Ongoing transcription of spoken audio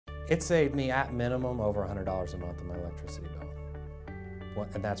It saved me at minimum over $100 a month on my electricity bill,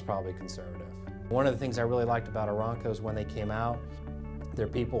 and that's probably conservative. One of the things I really liked about Arronco is when they came out, their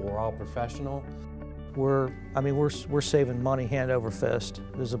people were all professional. We're saving money hand over fist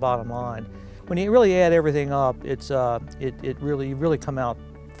is the bottom line. When you really add everything up, you really come out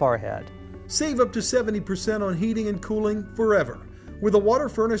far ahead. Save up to 70% on heating and cooling forever with a water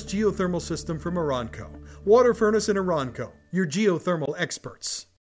furnace geothermal system from Arronco. Water furnace and Arronco, your geothermal experts.